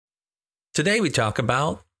Today we talk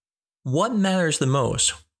about what matters the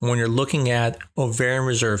most when you're looking at ovarian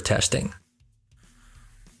reserve testing.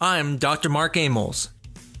 I'm Dr. Mark Amols,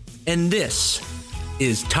 and this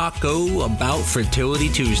is Taco Bout Fertility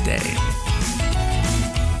Tuesday.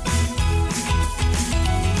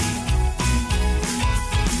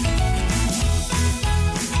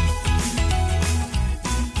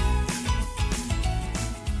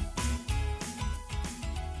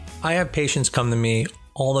 I have patients come to me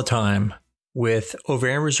all the time with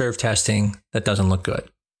ovarian reserve testing that doesn't look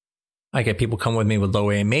good. I get people come with me with low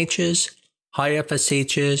AMHs, high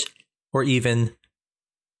FSHs, or even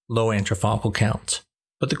low antral follicle counts.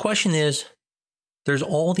 But the question is, there's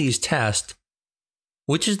all these tests,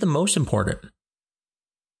 which is the most important?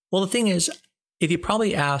 Well, the thing is, if you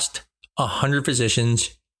probably asked 100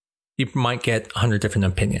 physicians, you might get 100 different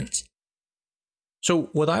opinions. So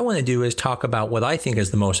what I want to do is talk about what I think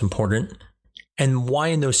is the most important and why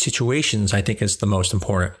in those situations I think is the most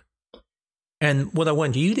important. And what I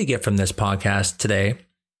want you to get from this podcast today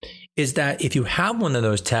is that if you have one of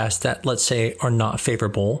those tests that, let's say, are not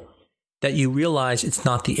favorable, that you realize it's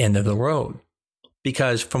not the end of the road.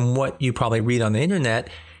 Because from what you probably read on the internet,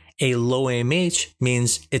 a low AMH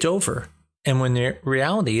means it's over. And when in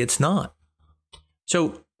reality, it's not.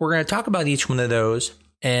 So we're going to talk about each one of those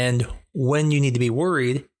and when you need to be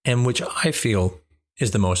worried and which I feel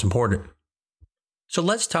is the most important. So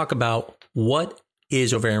let's talk about what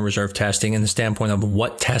is ovarian reserve testing in the standpoint of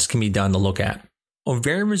what tests can be done to look at.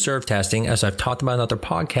 Ovarian reserve testing, as I've talked about in other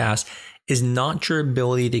podcasts, is not your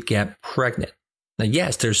ability to get pregnant. Now,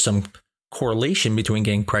 yes, there's some correlation between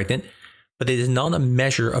getting pregnant, but it is not a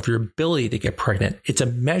measure of your ability to get pregnant. It's a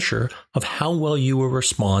measure of how well you will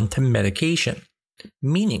respond to medication.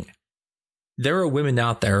 Meaning, there are women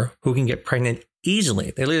out there who can get pregnant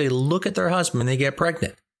easily. They literally look at their husband and they get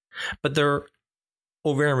pregnant. But their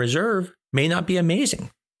ovarian reserve may not be amazing.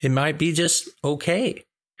 It might be just okay.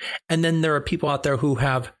 And then there are people out there who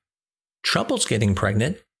have troubles getting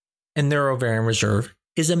pregnant and their ovarian reserve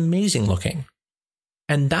is amazing looking.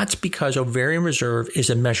 And that's because ovarian reserve is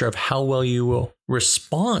a measure of how well you will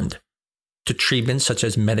respond to treatments such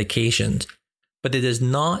as medications, but it does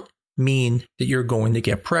not mean that you're going to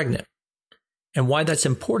get pregnant. And why that's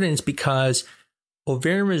important is because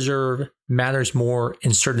ovarian reserve matters more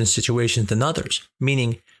in certain situations than others,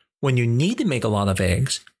 meaning when you need to make a lot of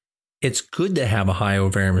eggs, it's good to have a high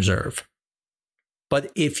ovarian reserve. But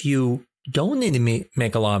if you don't need to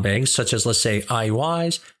make a lot of eggs, such as, let's say,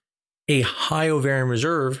 IUIs, a high ovarian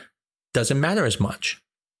reserve doesn't matter as much.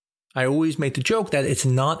 I always make the joke that it's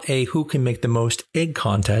not a who can make the most egg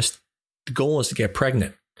contest. The goal is to get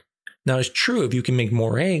pregnant. Now, it's true, if you can make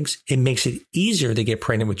more eggs, it makes it easier to get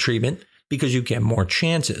pregnant with treatment because you get more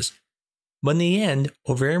chances. But in the end,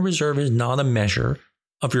 ovarian reserve is not a measure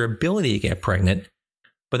of your ability to get pregnant,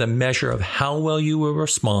 but a measure of how well you will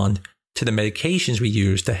respond to the medications we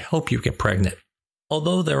use to help you get pregnant.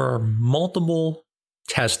 Although there are multiple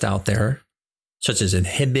tests out there, such as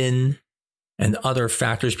inhibin and other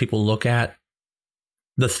factors people look at,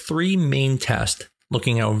 the three main tests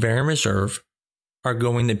looking at ovarian reserve are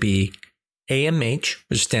going to be AMH,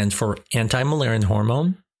 which stands for anti-Müllerian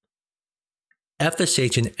hormone,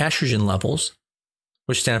 FSH and estrogen levels,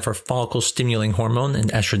 which stand for follicle stimulating hormone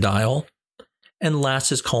and estradiol, and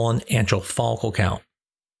last is called an antral follicle count.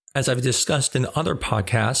 As I've discussed in other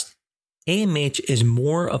podcasts, AMH is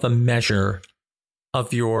more of a measure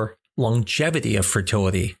of your longevity of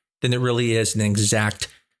fertility than it really is an exact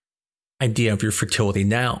idea of your fertility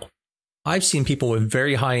now. I've seen people with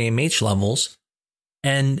very high AMH levels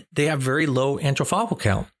and they have very low antral follicle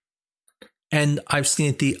count. And I've seen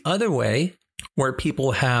it the other way, where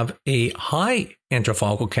people have a high antral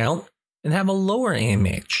follicle count and have a lower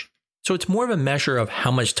AMH. So it's more of a measure of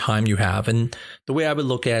how much time you have. And the way I would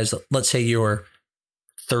look at it is, let's say you're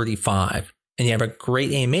 35 and you have a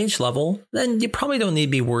great AMH level, then you probably don't need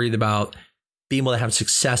to be worried about being able to have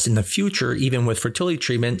success in the future, even with fertility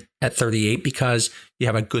treatment at 38, because you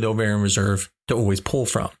have a good ovarian reserve to always pull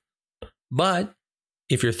from. But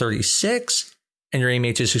if you're 36 and your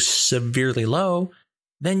AMH is severely low,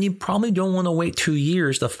 then you probably don't want to wait 2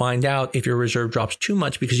 years to find out if your reserve drops too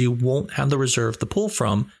much, because you won't have the reserve to pull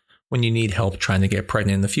from when you need help trying to get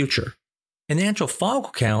pregnant in the future. An antral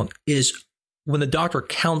follicle count is when the doctor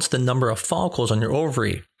counts the number of follicles on your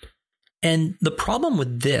ovary. And the problem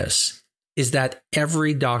with this is that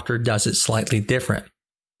every doctor does it slightly different.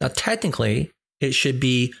 Now, technically, it should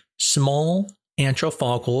be small antral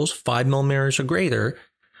follicles, 5 millimeters or greater,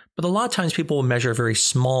 but a lot of times people will measure very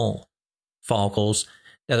small follicles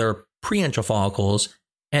that are preantral follicles,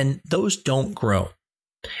 and those don't grow.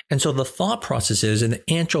 And so the thought process is an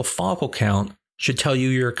antral follicle count should tell you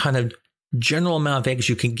your kind of general amount of eggs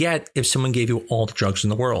you can get if someone gave you all the drugs in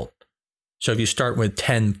the world. So if you start with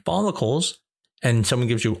 10 follicles and someone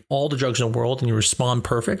gives you all the drugs in the world and you respond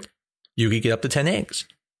perfect, you could get up to 10 eggs.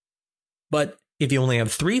 But if you only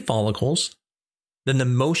have 3 follicles, then the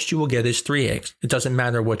most you will get is 3 eggs. It doesn't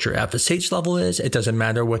matter what your FSH level is. It doesn't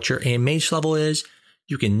matter what your AMH level is.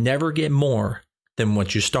 You can never get more than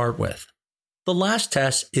what you start with. The last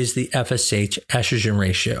test is the FSH estrogen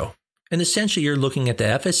ratio. And essentially, you're looking at the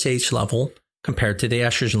FSH level compared to the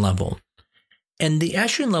estrogen level. And the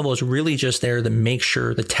estrogen level is really just there to make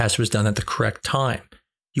sure the test was done at the correct time.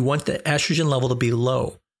 You want the estrogen level to be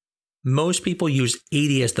low. Most people use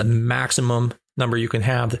 80 as the maximum number you can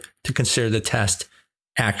have to consider the test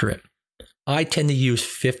accurate. I tend to use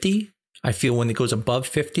 50. I feel when it goes above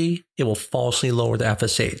 50, it will falsely lower the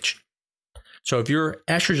FSH. So if your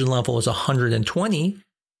estrogen level is 120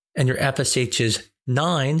 and your FSH is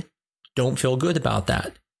 9, don't feel good about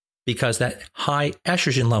that because that high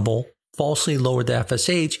estrogen level falsely lowered the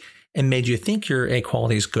FSH and made you think your egg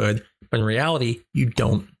quality is good, but in reality, you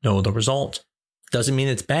don't know the result. Doesn't mean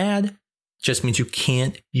it's bad, just means you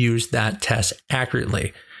can't use that test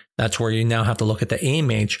accurately. That's where you now have to look at the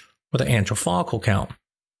AMH or the antral follicle count.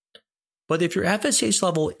 But if your FSH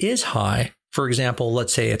level is high, for example,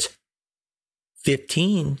 let's say it's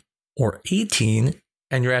 15 or 18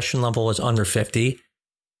 and your estrogen level is under 50,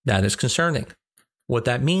 that is concerning. What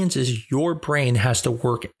that means is your brain has to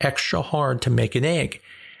work extra hard to make an egg.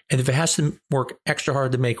 And if it has to work extra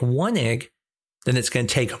hard to make 1 egg, then it's going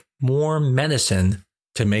to take more medicine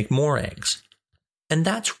to make more eggs. And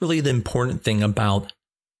that's really the important thing about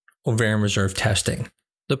ovarian reserve testing.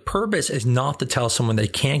 The purpose is not to tell someone they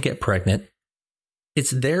can't get pregnant.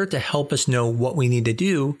 It's there to help us know what we need to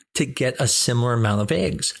do to get a similar amount of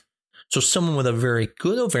eggs. So someone with a very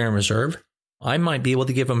good ovarian reserve, I might be able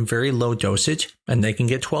to give them very low dosage and they can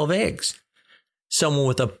get 12 eggs. Someone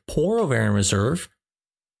with a poor ovarian reserve,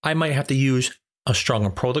 I might have to use a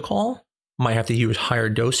stronger protocol, might have to use higher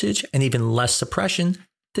dosage and even less suppression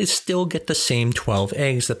to still get the same 12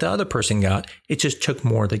 eggs that the other person got. It just took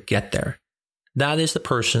more to get there. That is the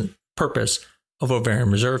purpose of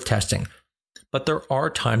ovarian reserve testing. But there are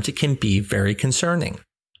times it can be very concerning.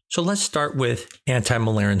 So let's start with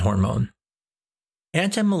anti-Müllerian hormone.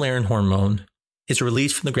 Anti-Müllerian hormone is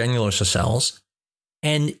released from the granulosa cells,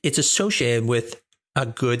 and it's associated with a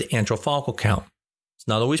good antral follicle count. It's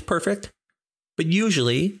not always perfect, but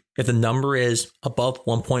usually if the number is above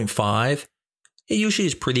 1.5, it usually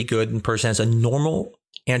is pretty good and the person has a normal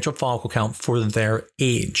antral follicle count for their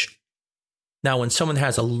age. Now, when someone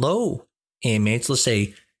has a low AMH, let's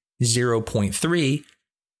say 0.3,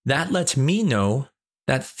 that lets me know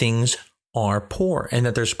that things are poor and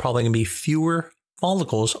that there's probably going to be fewer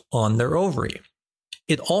follicles on their ovary.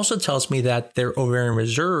 It also tells me that their ovarian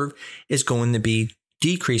reserve is going to be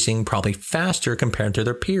decreasing probably faster compared to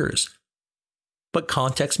their peers. But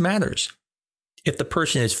context matters. If the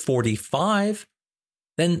person is 45,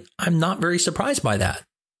 then I'm not very surprised by that.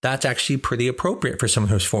 That's actually pretty appropriate for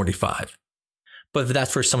someone who's 45. But if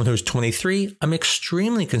that's for someone who's 23, I'm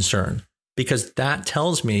extremely concerned because that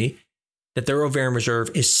tells me that their ovarian reserve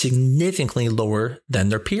is significantly lower than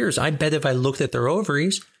their peers. I bet if I looked at their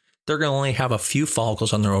ovaries, they're going to only have a few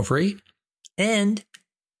follicles on their ovary, and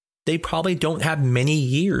they probably don't have many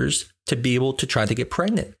years to be able to try to get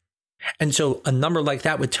pregnant. And so a number like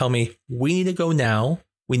that would tell me we need to go now.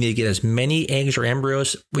 We need to get as many eggs or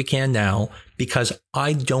embryos we can now because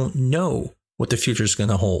I don't know what the future is going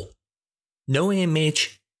to hold. No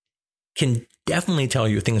AMH can definitely tell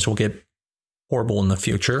you things will get horrible in the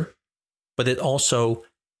future, but it also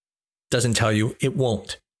doesn't tell you it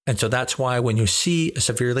won't. And so that's why when you see a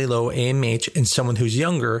severely low AMH in someone who's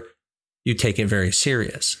younger, you take it very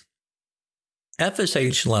serious.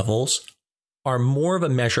 FSH levels are more of a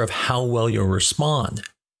measure of how well you'll respond.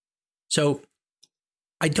 So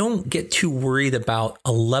I don't get too worried about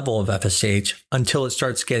a level of FSH until it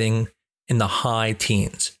starts getting in the high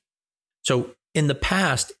teens. So in the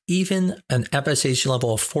past, even an FSH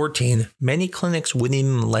level of 14, many clinics wouldn't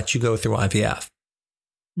even let you go through IVF.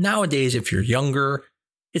 Nowadays, if you're younger,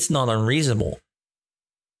 it's not unreasonable.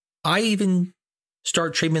 I even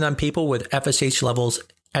start treatment on people with FSH levels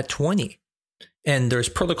at 20. And there's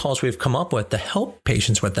protocols we've come up with to help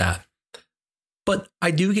patients with that. But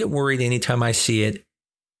I do get worried anytime I see it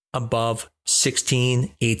above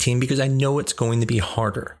 16, 18, because I know it's going to be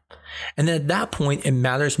harder. And then at that point, it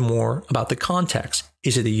matters more about the context.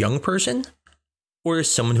 Is it a young person or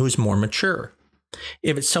is someone who's more mature?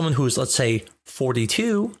 If it's someone who's, let's say,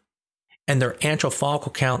 42 and their antral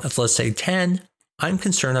follicle count is, let's say, 10, I'm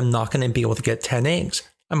concerned I'm not going to be able to get 10 eggs.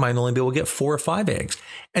 I might only be able to get 4 or 5 eggs.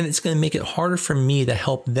 And it's going to make it harder for me to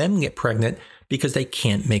help them get pregnant because they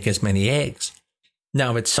can't make as many eggs.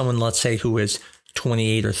 Now, if it's someone, let's say, who is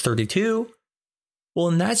 28 or 32, well,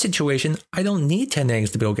 in that situation, I don't need 10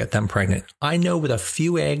 eggs to be able to get them pregnant. I know with a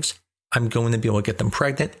few eggs, I'm going to be able to get them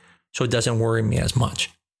pregnant, so it doesn't worry me as much.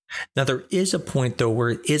 Now, there is a point, though, where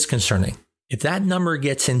it is concerning. If that number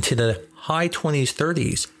gets into the high 20s,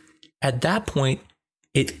 30s, at that point,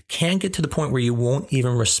 it can get to the point where you won't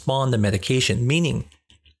even respond to medication. Meaning,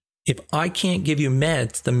 if I can't give you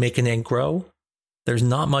meds to make an egg grow, there's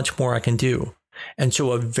not much more I can do. And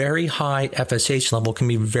so a very high FSH level can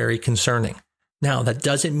be very concerning. Now, that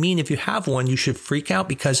doesn't mean if you have one, you should freak out,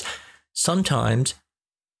 because sometimes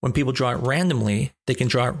when people draw it randomly, they can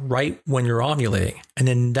draw it right when you're ovulating. And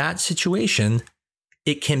in that situation,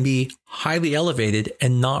 it can be highly elevated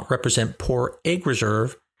and not represent poor egg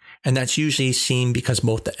reserve. And that's usually seen because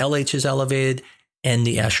both the LH is elevated and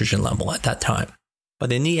the estrogen level at that time.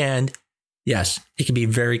 But in the end, yes, it can be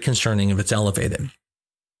very concerning if it's elevated.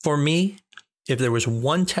 For me, if there was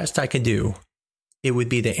one test I could do, it would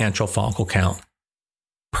be the antral follicle count.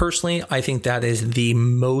 Personally, I think that is the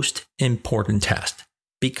most important test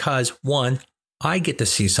because, one, I get to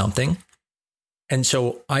see something, and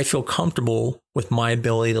so I feel comfortable with my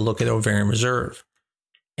ability to look at ovarian reserve.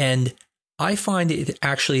 And I find it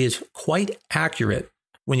actually is quite accurate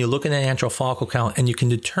when you look at an antral follicle count and you can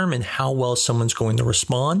determine how well someone's going to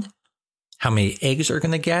respond, how many eggs they're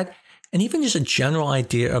going to get, and even just a general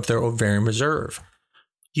idea of their ovarian reserve.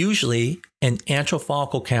 Usually, an antral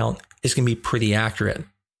follicle count is going to be pretty accurate.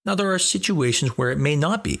 Now, there are situations where it may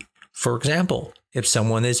not be. For example, if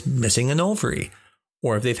someone is missing an ovary,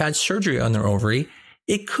 or if they've had surgery on their ovary,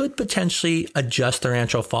 it could potentially adjust their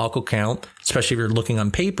antral follicle count, especially if you're looking on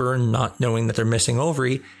paper and not knowing that they're missing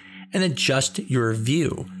ovary, and adjust your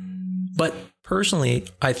view. But personally,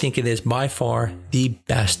 I think it is by far the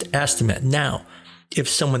best estimate. Now, if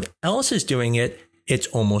someone else is doing it, it's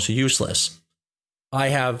almost useless. I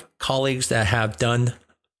have colleagues that have done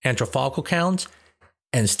antral follicle counts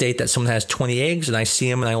and state that someone has 20 eggs and I see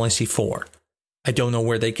them and I only see 4. I don't know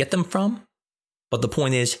where they get them from, but the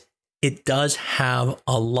point is it does have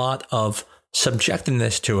a lot of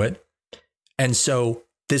subjectiveness to it. And so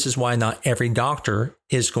this is why not every doctor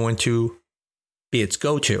is going to be its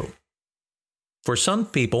go-to. For some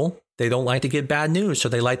people, they don't like to give bad news, so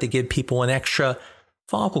they like to give people an extra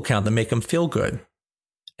follicle count to make them feel good.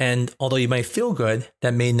 And although you might feel good,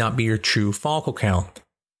 that may not be your true follicle count.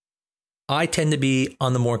 I tend to be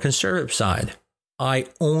on the more conservative side. I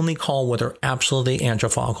only call what are absolutely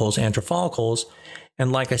antral follicles.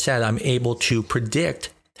 And like I said, I'm able to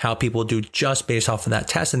predict how people do just based off of that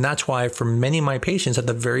test. And that's why for many of my patients at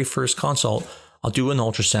the very first consult, I'll do an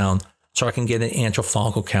ultrasound so I can get an antral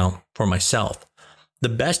follicle count for myself. The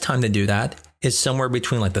best time to do that is somewhere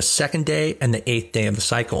between like the 2nd day and the 8th day of the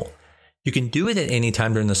cycle. You can do it at any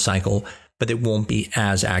time during the cycle, but it won't be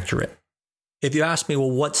as accurate. If you ask me,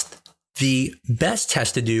 well, what's the best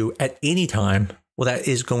test to do at any time? Well, that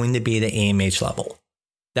is going to be the AMH level.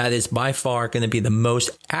 That is by far going to be the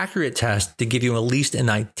most accurate test to give you at least an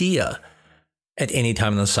idea at any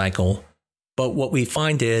time in the cycle. But what we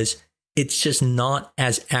find is it's just not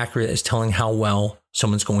as accurate as telling how well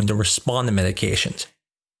someone's going to respond to medications.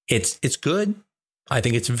 It's good. I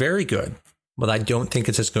think it's very good, but I don't think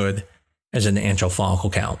it's as good as an antral follicle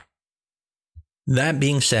count. That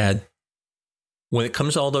being said, when it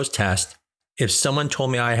comes to all those tests, if someone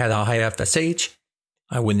told me I had a high FSH,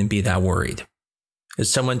 I wouldn't be that worried. If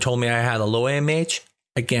someone told me I had a low AMH,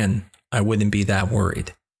 again, I wouldn't be that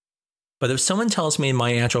worried. But if someone tells me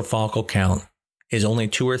my antral follicle count is only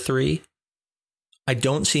 2 or 3, I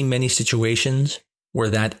don't see many situations where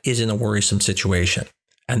that isn't a worrisome situation.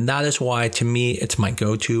 And that is why, to me, it's my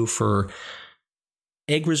go-to for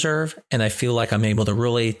egg reserve, and I feel like I'm able to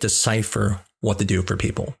really decipher what to do for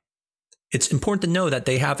people. It's important to know that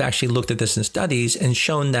they have actually looked at this in studies and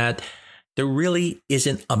shown that there really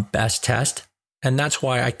isn't a best test. And that's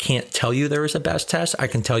why I can't tell you there is a best test. I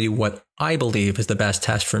can tell you what I believe is the best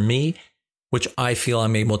test for me, which I feel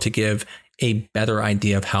I'm able to give a better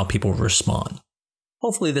idea of how people respond.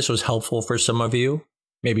 Hopefully this was helpful for some of you.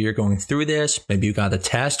 Maybe you're going through this. Maybe you got a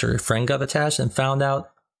test or a friend got a test and found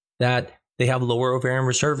out that they have lower ovarian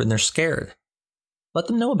reserve and they're scared. Let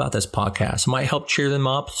them know about this podcast. It might help cheer them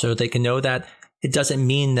up so they can know that it doesn't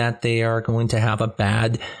mean that they are going to have a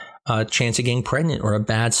bad chance of getting pregnant or a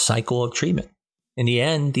bad cycle of treatment. In the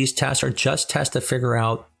end, these tests are just tests to figure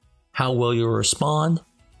out how well you respond,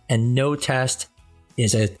 and no test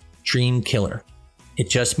is a dream killer. It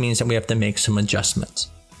just means that we have to make some adjustments.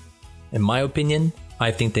 In my opinion,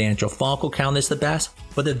 I think the antral follicle count is the best,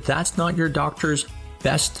 but if that's not your doctor's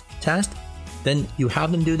best test, then you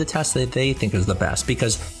have them do the test that they think is the best,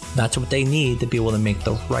 because that's what they need to be able to make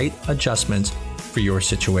the right adjustments for your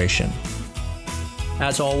situation.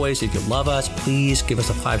 As always, if you love us, please give us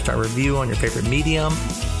a 5-star review on your favorite medium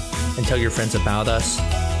and tell your friends about us.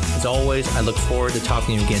 As always, I look forward to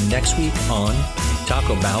talking to you again next week on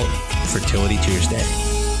Taco Bout Fertility Tuesday.